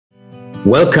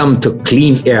Welcome to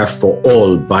Clean Air for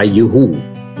All by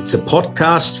YooHoo. It's a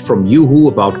podcast from YooHoo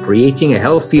about creating a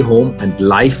healthy home and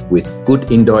life with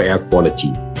good indoor air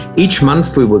quality. Each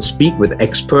month we will speak with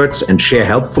experts and share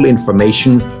helpful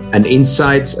information and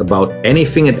insights about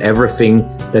anything and everything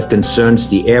that concerns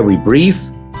the air we breathe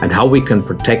and how we can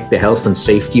protect the health and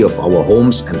safety of our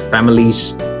homes and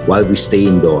families while we stay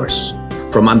indoors.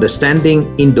 From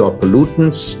understanding indoor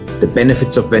pollutants, the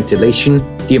benefits of ventilation,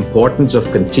 the importance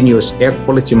of continuous air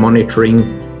quality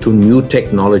monitoring, to new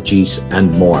technologies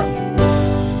and more.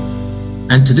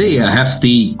 And today I have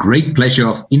the great pleasure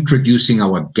of introducing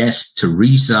our guest,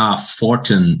 Teresa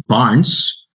Fortin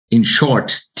Barnes, in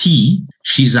short, T.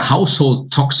 She's a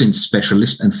household toxin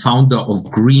specialist and founder of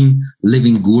Green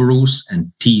Living Gurus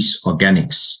and T's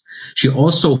Organics. She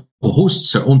also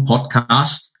hosts her own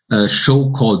podcast, a show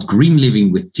called Green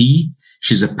Living with T.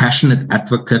 She's a passionate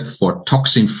advocate for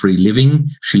toxin-free living.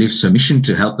 She lives her mission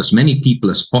to help as many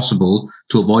people as possible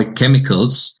to avoid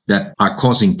chemicals that are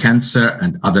causing cancer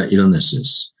and other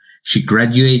illnesses. She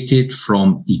graduated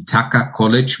from Ithaca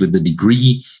College with a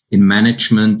degree in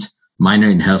management, minor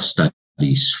in health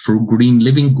studies. Through Green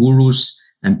Living Gurus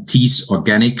and T's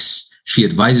Organics, she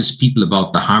advises people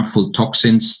about the harmful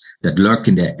toxins that lurk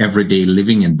in their everyday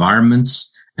living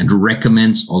environments and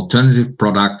recommends alternative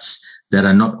products that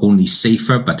are not only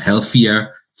safer, but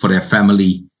healthier for their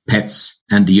family, pets,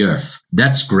 and the earth.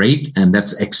 That's great. And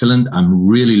that's excellent. I'm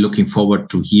really looking forward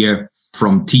to hear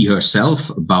from T herself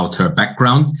about her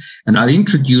background. And I'll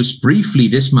introduce briefly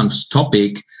this month's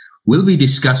topic. We'll be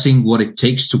discussing what it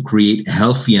takes to create a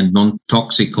healthy and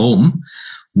non-toxic home.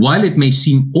 While it may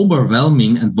seem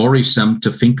overwhelming and worrisome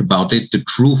to think about it, the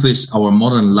truth is our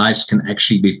modern lives can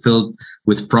actually be filled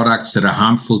with products that are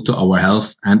harmful to our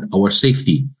health and our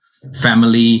safety.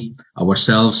 Family,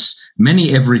 ourselves,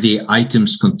 many everyday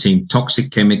items contain toxic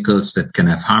chemicals that can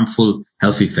have harmful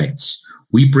health effects.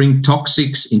 We bring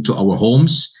toxics into our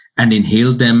homes and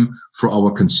inhale them through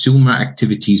our consumer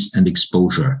activities and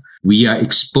exposure. We are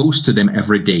exposed to them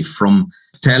every day, from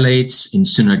phthalates in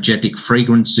synergetic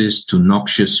fragrances to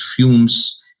noxious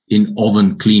fumes in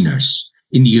oven cleaners.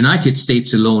 In the United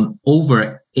States alone,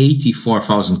 over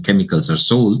 84,000 chemicals are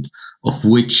sold, of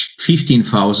which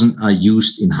 15,000 are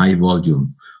used in high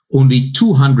volume. Only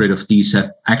 200 of these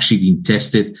have actually been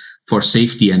tested for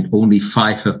safety and only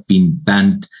 5 have been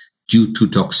banned due to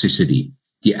toxicity.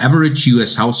 The average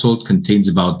US household contains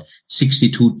about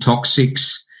 62 toxic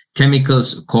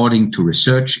chemicals. According to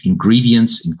research,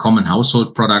 ingredients in common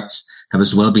household products have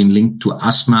as well been linked to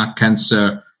asthma,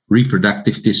 cancer,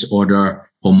 reproductive disorder,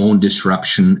 hormone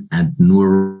disruption, and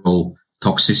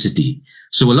neurotoxicity.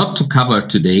 So a lot to cover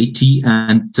today, T,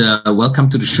 and welcome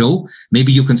to the show.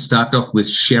 Maybe you can start off with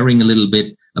sharing a little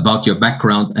bit about your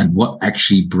background and what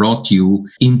actually brought you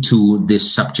into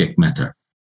this subject matter.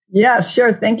 Yeah,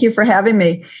 sure. Thank you for having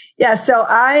me. Yeah, so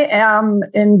I am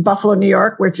in Buffalo, New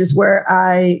York, which is where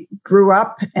I grew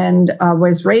up and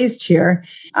was raised here.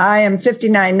 I am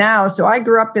 59 now, so I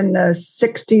grew up in the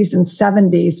 60s and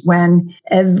 70s when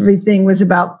everything was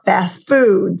about fast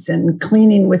foods and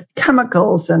cleaning with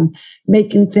chemicals and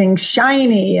making things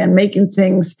shiny and making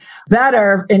things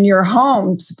better in your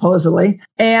home, supposedly.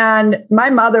 And my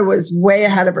mother was way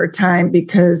ahead of her time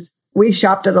because we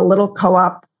shopped at a little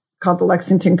co-op called the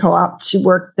Lexington Co-op. She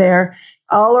worked there,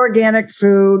 all organic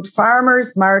food,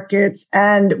 farmers markets,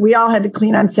 and we all had to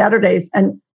clean on Saturdays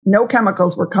and no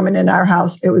chemicals were coming in our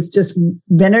house. It was just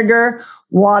vinegar,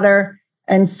 water,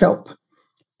 and soap.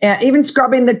 And even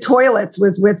scrubbing the toilets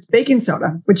was with baking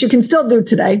soda, which you can still do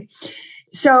today.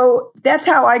 So that's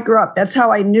how I grew up. That's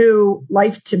how I knew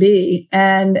life to be.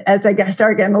 And as I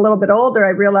started getting a little bit older, I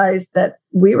realized that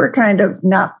we were kind of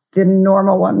not the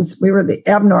normal ones. We were the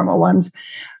abnormal ones.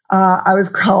 I was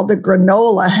called the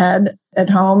granola head at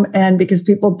home. And because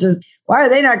people just, why are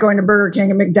they not going to Burger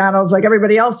King and McDonald's like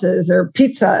everybody else is, or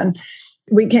pizza? And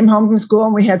we came home from school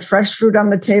and we had fresh fruit on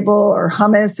the table or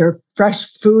hummus or fresh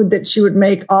food that she would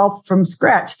make all from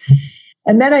scratch.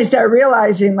 And then I started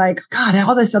realizing like, God,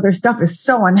 all this other stuff is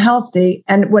so unhealthy.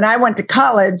 And when I went to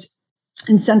college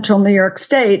in central New York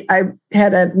State, I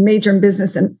had a major in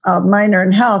business and a minor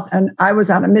in health. And I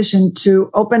was on a mission to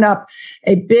open up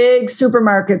a big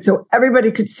supermarket so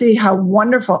everybody could see how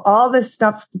wonderful all this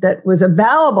stuff that was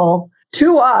available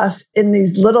to us in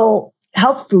these little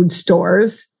health food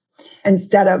stores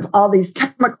instead of all these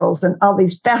chemicals and all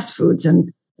these fast foods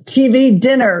and TV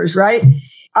dinners, right?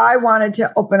 I wanted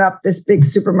to open up this big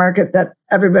supermarket that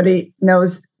everybody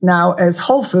knows now as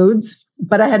Whole Foods,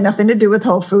 but I had nothing to do with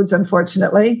Whole Foods,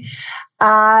 unfortunately.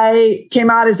 I came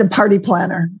out as a party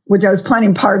planner, which I was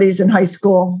planning parties in high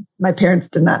school. My parents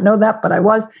did not know that, but I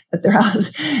was at their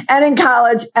house and in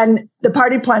college. And the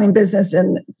party planning business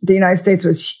in the United States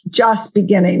was just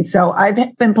beginning. So I've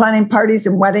been planning parties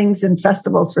and weddings and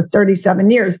festivals for 37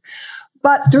 years.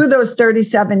 But through those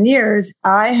 37 years,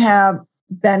 I have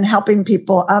been helping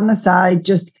people on the side,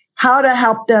 just how to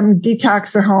help them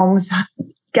detox their homes,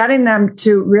 getting them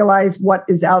to realize what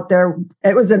is out there.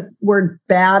 It was a word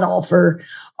battle for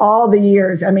all the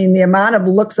years. I mean, the amount of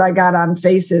looks I got on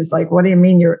faces, like, what do you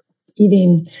mean you're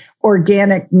eating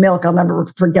organic milk? I'll never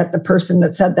forget the person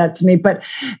that said that to me.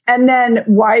 And then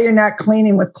why you're not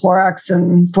cleaning with Clorox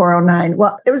and 409.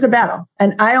 Well, it was a battle.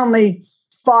 And I only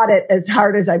fought it as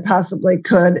hard as I possibly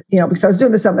could, because I was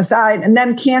doing this on the side. And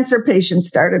then cancer patients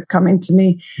started coming to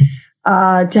me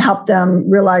to help them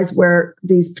realize where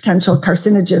these potential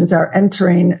carcinogens are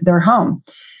entering their home.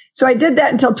 So I did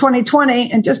that until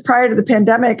 2020. And just prior to the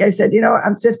pandemic, I said,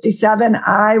 I'm 57.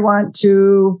 I want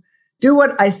to do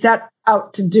what I set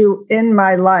out to do in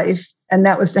my life. And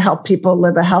that was to help people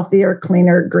live a healthier,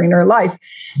 cleaner, greener life.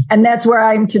 And that's where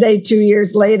I am today, 2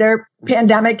 years later.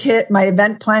 Pandemic hit. My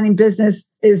event planning business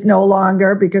is no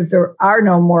longer, because there are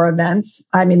no more events.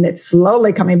 I mean, it's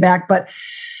slowly coming back, but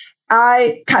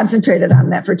I concentrated on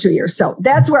that for 2 years. So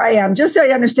that's where I am, just so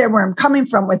you understand where I'm coming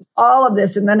from with all of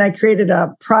this. And then I created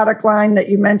a product line that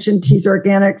you mentioned, Tease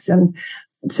Organics. And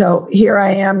so here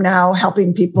I am now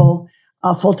helping people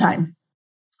full time.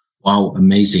 Wow,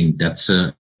 amazing. That's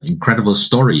an incredible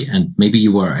story. And maybe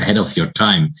you were ahead of your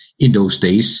time in those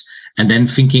days. And then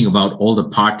thinking about all the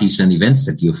parties and events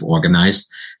that you've organized,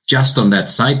 just on that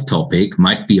side topic,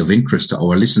 might be of interest to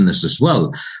our listeners as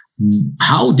well.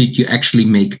 How did you actually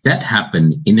make that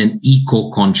happen in an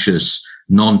eco-conscious,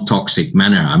 non-toxic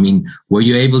manner? I mean, were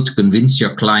you able to convince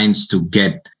your clients to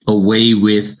get away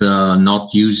with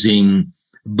not using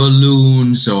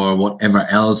balloons or whatever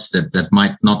else that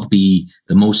might not be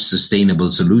the most sustainable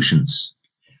solutions?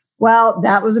 Well,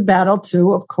 that was a battle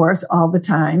too, of course, all the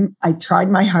time. I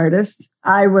tried my hardest.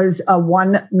 I was a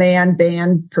one-man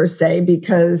band per se,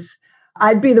 because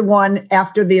I'd be the one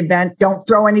after the event, don't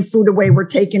throw any food away, we're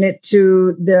taking it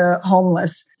to the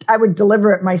homeless. I would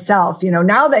deliver it myself.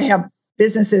 Now they have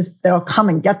businesses that'll come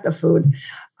and get the food.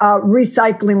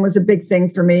 Recycling was a big thing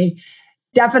for me.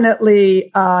 Definitely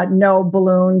no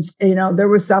balloons. There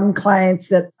were some clients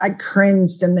that I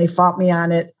cringed and they fought me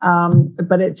on it.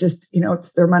 But it just,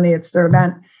 it's their money, it's their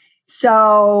event.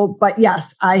 So, but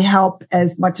yes, I help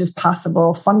as much as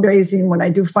possible. Fundraising, when I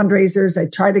do fundraisers, I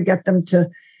try to get them to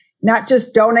not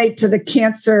just donate to the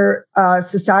Cancer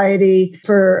Society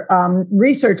for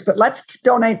research, but let's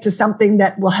donate to something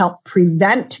that will help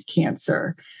prevent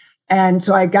cancer. And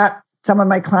so I got some of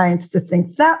my clients to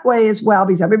think that way as well,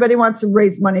 because everybody wants to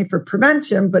raise money for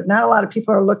prevention, but not a lot of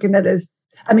people are looking at it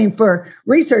for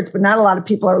research, but not a lot of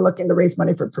people are looking to raise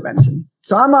money for prevention.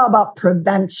 So I'm all about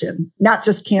prevention, not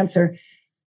just cancer,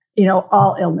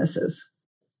 all illnesses.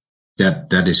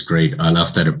 That is great. I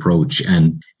love that approach.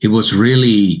 And it was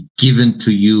really given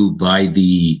to you by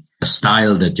the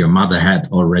style that your mother had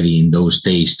already in those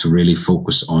days to really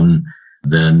focus on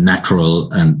the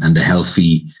natural and the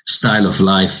healthy style of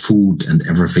life, food, and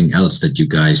everything else that you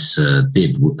guys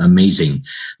did. Amazing.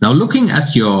 Now, looking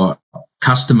at your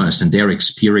customers and their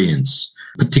experience,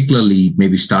 particularly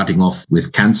maybe starting off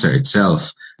with cancer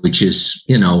itself, which is,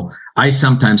 I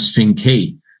sometimes think,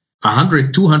 hey,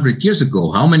 100, 200 years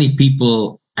ago, how many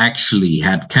people actually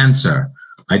had cancer?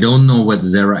 I don't know whether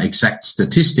there are exact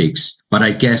statistics, but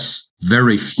I guess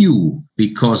very few,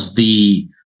 because the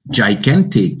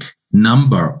gigantic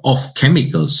number of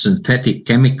chemicals, synthetic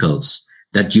chemicals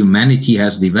that humanity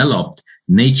has developed,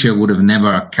 nature would have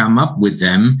never come up with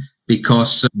them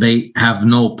because they have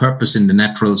no purpose in the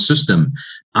natural system.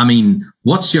 I mean,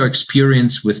 what's your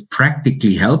experience with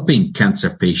practically helping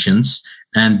cancer patients?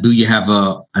 And do you have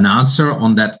an answer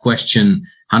on that question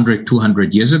 100,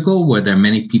 200 years ago? Were there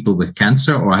many people with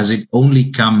cancer, or has it only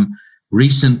come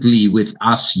recently with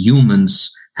us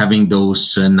humans having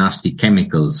those nasty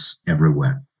chemicals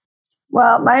everywhere?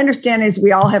 Well, my understanding is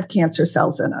we all have cancer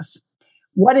cells in us.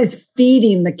 What is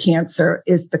feeding the cancer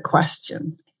is the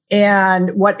question.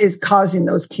 And what is causing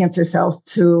those cancer cells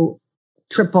to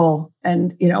triple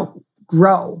and,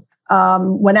 grow?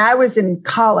 When I was in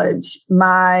college,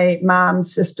 my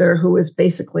mom's sister, who was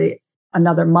basically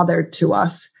another mother to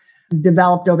us,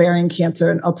 developed ovarian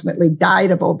cancer and ultimately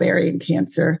died of ovarian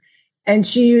cancer. And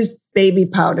she used baby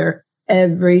powder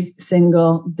every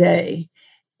single day.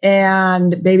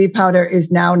 And baby powder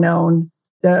is now known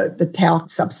the talc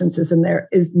substances in there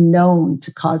is known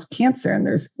to cause cancer. And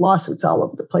there's lawsuits all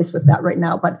over the place with that right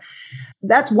now. But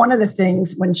that's one of the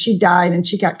things when she died and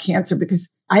she got cancer,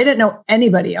 because I didn't know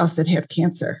anybody else that had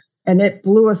cancer. And it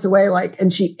blew us away.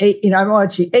 And she ate,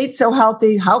 she ate so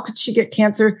healthy. How could she get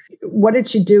cancer? What did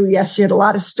she do? Yes, she had a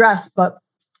lot of stress,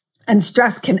 and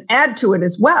stress can add to it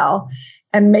as well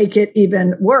and make it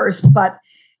even worse. But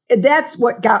that's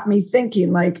what got me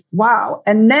thinking, wow.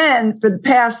 And then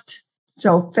fast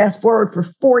forward for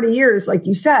 40 years, like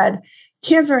you said,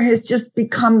 cancer has just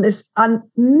become this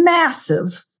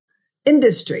massive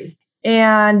industry.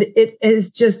 And it is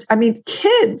just,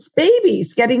 kids,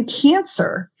 babies getting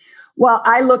cancer. Well,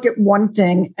 I look at one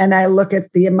thing and I look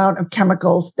at the amount of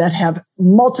chemicals that have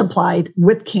multiplied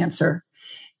with cancer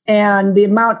and the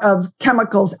amount of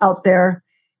chemicals out there.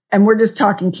 And we're just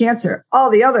talking cancer. All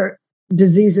the other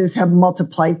diseases have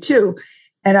multiplied too.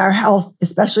 And our health,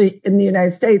 especially in the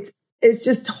United States, is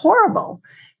just horrible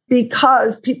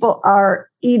because people are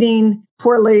eating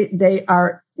poorly. They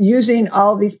are using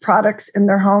all these products in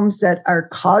their homes that are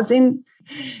causing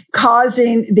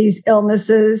these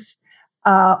illnesses.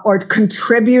 Or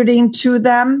contributing to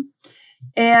them.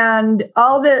 And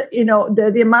all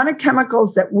the amount of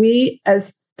chemicals that we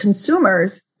as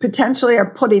consumers potentially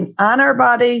are putting on our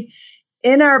body,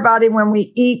 in our body when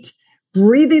we eat,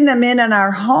 breathing them in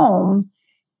our home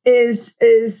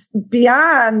is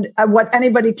beyond what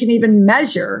anybody can even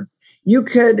measure. You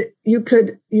could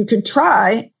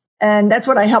try. And that's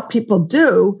what I help people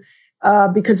do.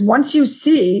 Because once you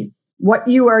see what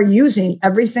you are using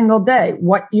every single day,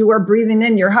 what you are breathing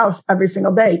in your house every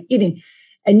single day, eating,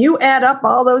 and you add up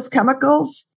all those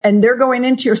chemicals and they're going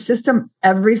into your system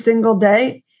every single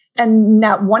day. And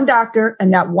not one doctor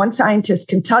and not one scientist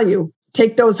can tell you,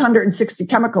 take those 160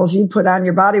 chemicals you put on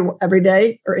your body every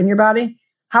day or in your body.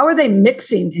 How are they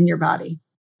mixing in your body?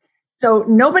 So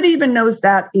nobody even knows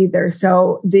that either.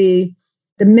 So the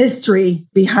mystery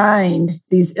behind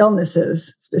these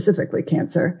illnesses, specifically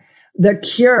cancer, the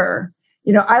cure,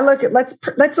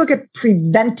 let's look at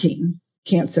preventing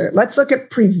cancer. Let's look at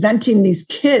preventing these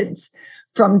kids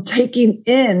from taking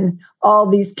in all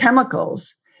these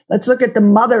chemicals. Let's look at the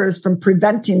mothers from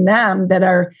preventing them that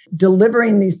are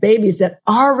delivering these babies that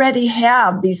already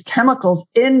have these chemicals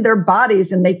in their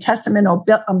bodies and they test them in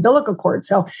umbilical cord.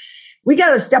 So we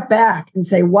got to step back and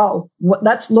say, whoa,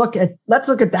 let's look at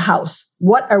the house.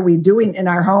 What are we doing in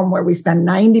our home where we spend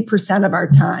 90% of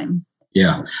our time?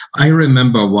 Yeah, I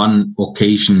remember one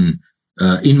occasion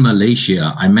in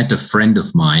Malaysia, I met a friend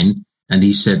of mine and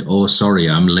he said, "Oh, sorry,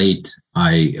 I'm late.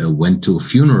 I went to a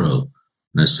funeral."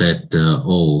 And I said,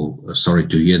 "Oh, sorry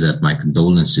to hear that. My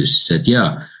condolences." He said,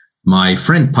 "Yeah, my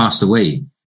friend passed away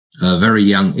at a very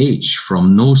young age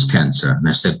from nose cancer." And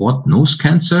I said, "What, nose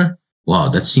cancer? Wow,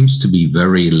 that seems to be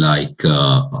very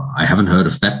I haven't heard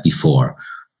of that before.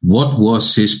 What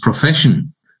was his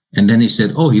profession?" And then he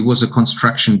said, "Oh, he was a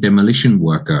construction demolition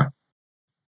worker."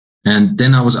 And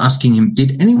then I was asking him,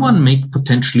 did anyone make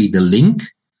potentially the link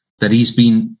that he's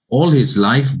been all his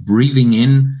life breathing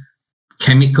in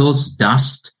chemicals,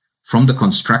 dust from the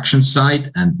construction site,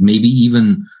 and maybe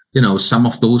even, some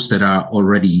of those that are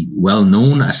already well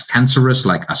known as cancerous,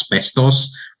 like asbestos,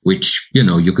 which,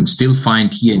 you can still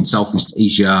find here in Southeast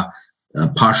Asia,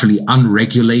 partially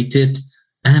unregulated.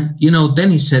 And,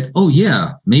 then he said, "Oh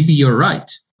yeah, maybe you're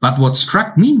right." But what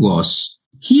struck me was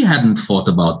he hadn't thought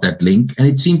about that link, and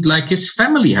it seemed like his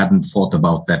family hadn't thought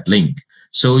about that link.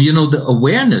 So, the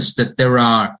awareness that there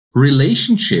are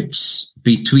relationships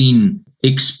between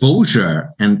exposure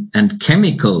and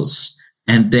chemicals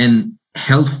and then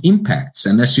health impacts.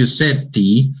 And as you said,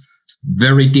 Dee,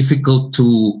 very difficult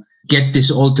to get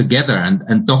this all together,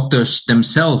 and doctors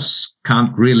themselves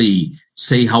can't really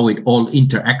say how it all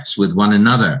interacts with one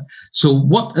another. So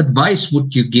what advice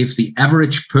would you give the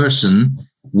average person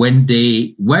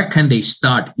where can they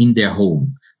start in their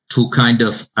home to kind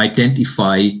of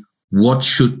identify what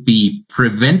should be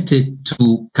prevented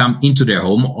to come into their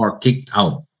home or kicked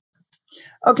out?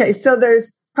 Okay, so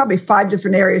there's probably 5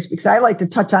 different areas because I like to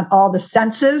touch on all the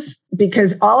senses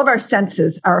because all of our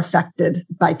senses are affected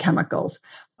by chemicals.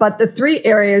 But the 3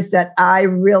 areas that I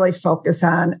really focus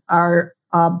on are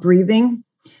breathing.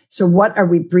 So what are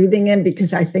we breathing in?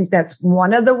 Because I think that's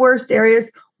one of the worst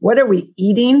areas. What are we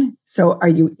eating? So are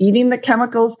you eating the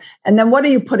chemicals? And then what are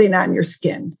you putting on your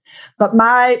skin? But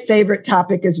my favorite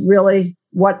topic is really,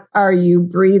 what are you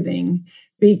breathing?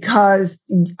 Because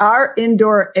our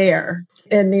indoor air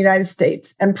in the United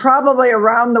States and probably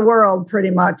around the world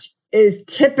pretty much is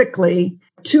typically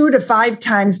 2 to 5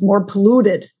 times more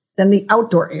polluted than the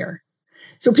outdoor air.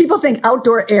 So people think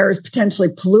outdoor air is potentially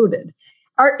polluted.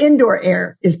 Our indoor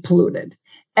air is polluted.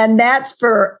 And that's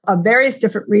for various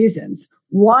different reasons.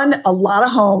 One, a lot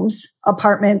of homes,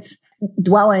 apartments,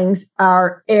 dwellings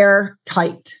are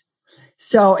airtight.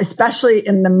 So especially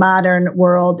in the modern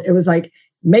world, it was like,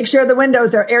 make sure the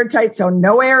windows are airtight so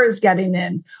no air is getting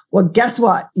in. Well, guess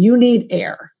what? You need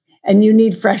air and you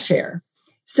need fresh air.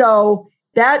 So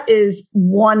that is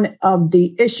one of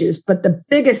the issues. But the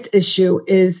biggest issue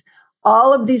is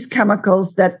all of these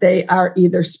chemicals that they are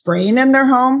either spraying in their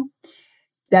home,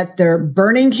 that they're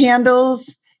burning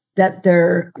candles, that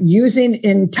they're using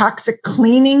in toxic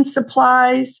cleaning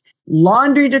supplies,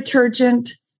 laundry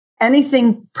detergent,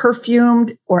 anything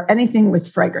perfumed or anything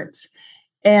with fragrance.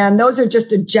 And those are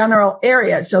just a general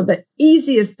area. So the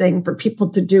easiest thing for people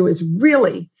to do is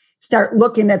really start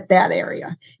looking at that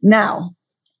area. Now,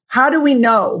 how do we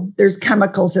know there's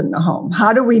chemicals in the home?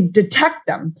 How do we detect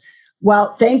them?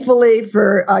 Well, thankfully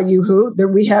for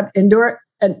YooHoo, we have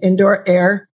an indoor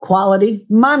air quality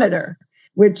monitor,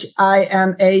 which I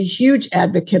am a huge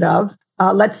advocate of.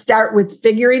 Let's start with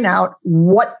figuring out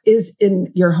what is in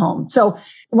your home. So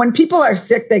when people are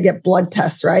sick, they get blood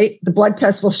tests, right? The blood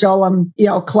test will show them,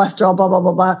 cholesterol, blah, blah,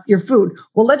 blah, blah, your food.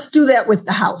 Well, let's do that with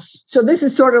the house. So this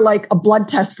is sort of like a blood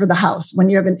test for the house when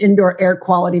you have an indoor air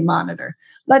quality monitor.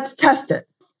 Let's test it.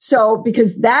 So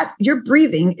because your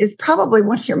breathing is probably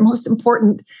one of your most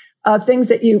important things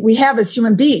that we have as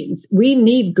human beings. We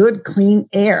need good, clean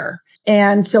air.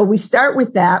 And so we start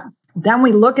with that. Then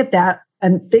we look at that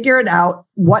and figure it out.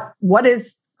 What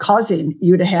is causing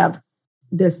you to have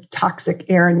this toxic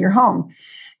air in your home?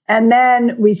 And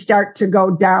then we start to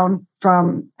go down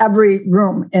from every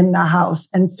room in the house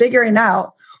and figuring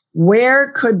out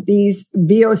where could these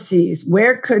VOCs,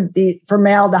 where could the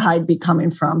formaldehyde be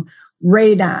coming from,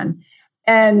 radon,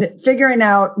 and figuring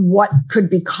out what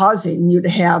could be causing you to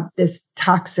have this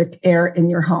toxic air in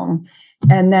your home.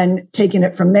 And then taking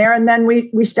it from there. And then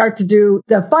we start to do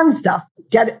the fun stuff,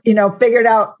 figured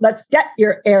out, let's get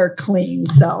your air clean.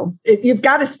 So you've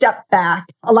got to step back.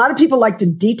 A lot of people like to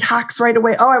detox right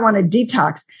away. Oh, I want to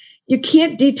detox. You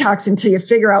can't detox until you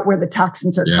figure out where the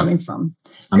toxins are coming from.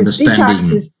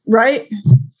 Detox is right.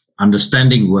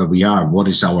 Understanding where we are, what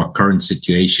is our current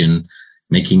situation,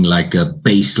 making like a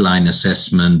baseline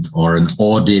assessment or an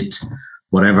audit,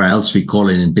 whatever else we call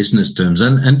it in business terms.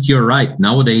 And you're right.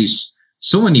 Nowadays,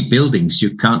 so many buildings,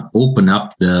 you can't open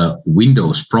up the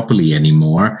windows properly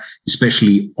anymore,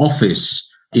 especially office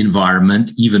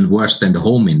environment, even worse than the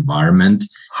home environment.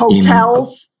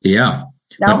 Hotels. Yeah.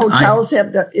 Now hotels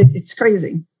have it's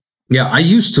crazy. Yeah. I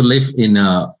used to live in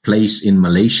a place in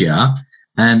Malaysia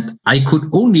and I could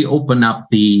only open up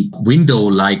the window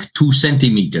like 2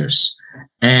 centimeters.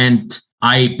 And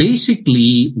I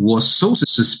basically was so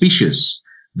suspicious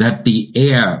that the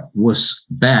air was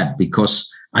bad because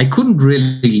I couldn't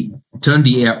really turn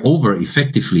the air over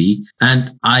effectively.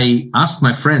 And I asked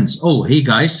my friends, oh, hey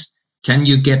guys, can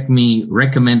you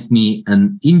recommend me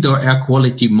an indoor air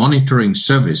quality monitoring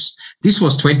service? This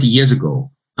was 20 years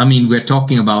ago. I mean, we're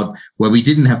talking about where we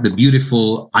didn't have the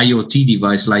beautiful IoT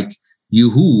device like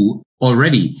YooHoo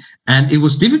already. And it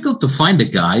was difficult to find a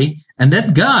guy. And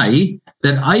that guy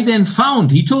that I then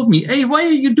found, he told me, hey, why are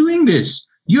you doing this?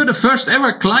 You're the first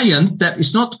ever client that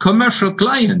is not commercial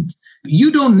client.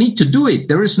 You don't need to do it.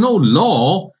 There is no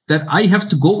law that I have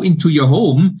to go into your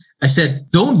home. I said,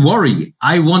 don't worry.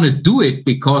 I want to do it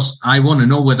because I want to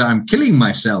know whether I'm killing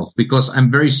myself because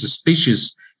I'm very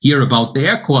suspicious here about the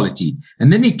air quality.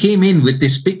 And then he came in with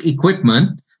this big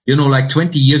equipment, like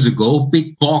 20 years ago,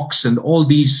 big box and all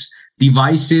these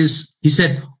devices. He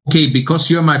said, okay, because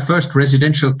you're my first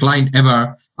residential client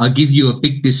ever, I'll give you a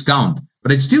big discount.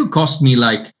 But it still cost me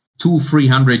like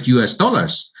 $200-300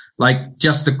 US. Like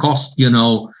just the cost,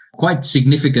 quite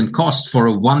significant cost for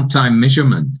a one-time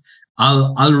measurement.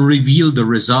 I'll reveal the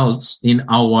results in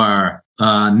our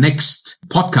next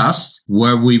podcast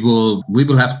where we will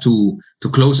have to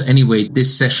close anyway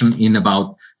this session in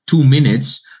about 2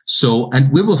 minutes. So,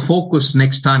 and we will focus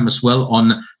next time as well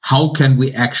on how can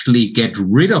we actually get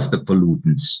rid of the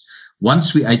pollutants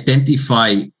once we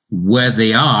identify where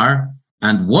they are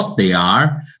and what they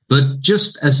are. But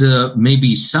just as a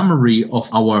maybe summary of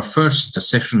our first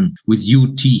session with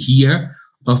you, T, here,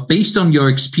 based on your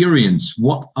experience,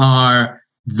 what are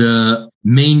the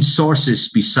main sources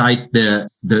beside the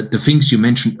things you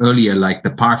mentioned earlier, like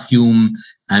the perfume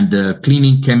and the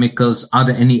cleaning chemicals? Are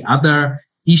there any other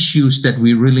issues that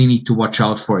we really need to watch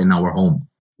out for in our home?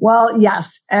 Well,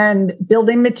 yes. And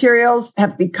building materials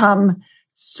have become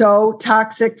so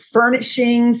toxic.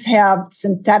 Furnishings have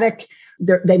synthetic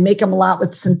They make them a lot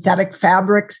with synthetic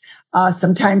fabrics.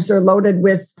 Sometimes they're loaded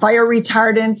with fire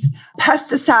retardants.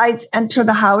 Pesticides enter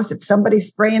the house. If somebody's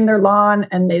spraying their lawn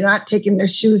and they're not taking their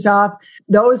shoes off,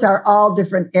 those are all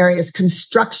different areas.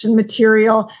 Construction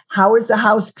material. How is the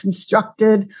house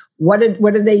constructed? What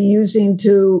are they using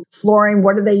to flooring?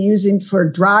 What are they using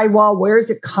for drywall? Where is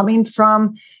it coming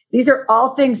from? These are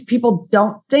all things people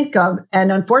don't think of.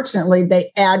 And unfortunately,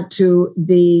 they add to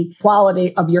the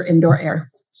quality of your indoor air.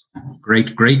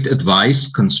 Great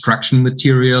advice. Construction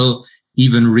material,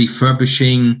 even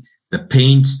refurbishing the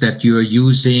paints that you're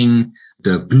using,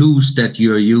 the glues that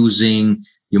you're using.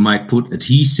 You might put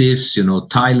adhesives,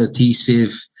 tile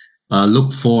adhesive.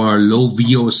 Look for low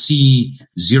VOC,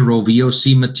 zero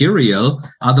VOC material.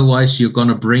 Otherwise, you're going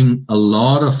to bring a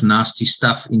lot of nasty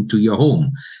stuff into your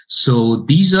home. So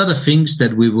these are the things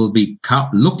that we will be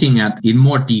looking at in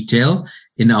more detail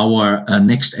in our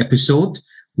next episode.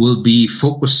 We'll be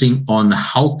focusing on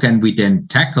how can we then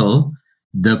tackle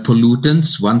the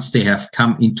pollutants once they have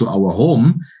come into our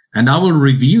home. And I will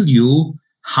reveal you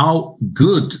how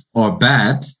good or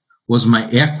bad was my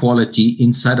air quality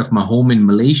inside of my home in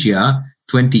Malaysia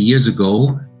 20 years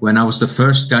ago, when I was the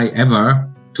first guy ever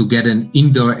to get an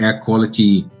indoor air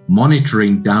quality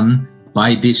monitoring done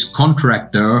by this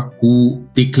contractor who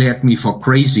declared me for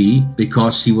crazy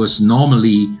because he was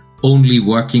normally only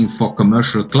working for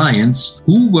commercial clients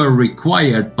who were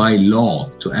required by law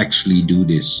to actually do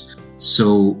this.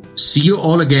 So see you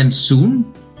all again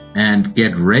soon, and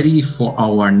get ready for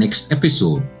our next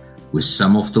episode with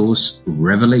some of those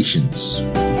revelations.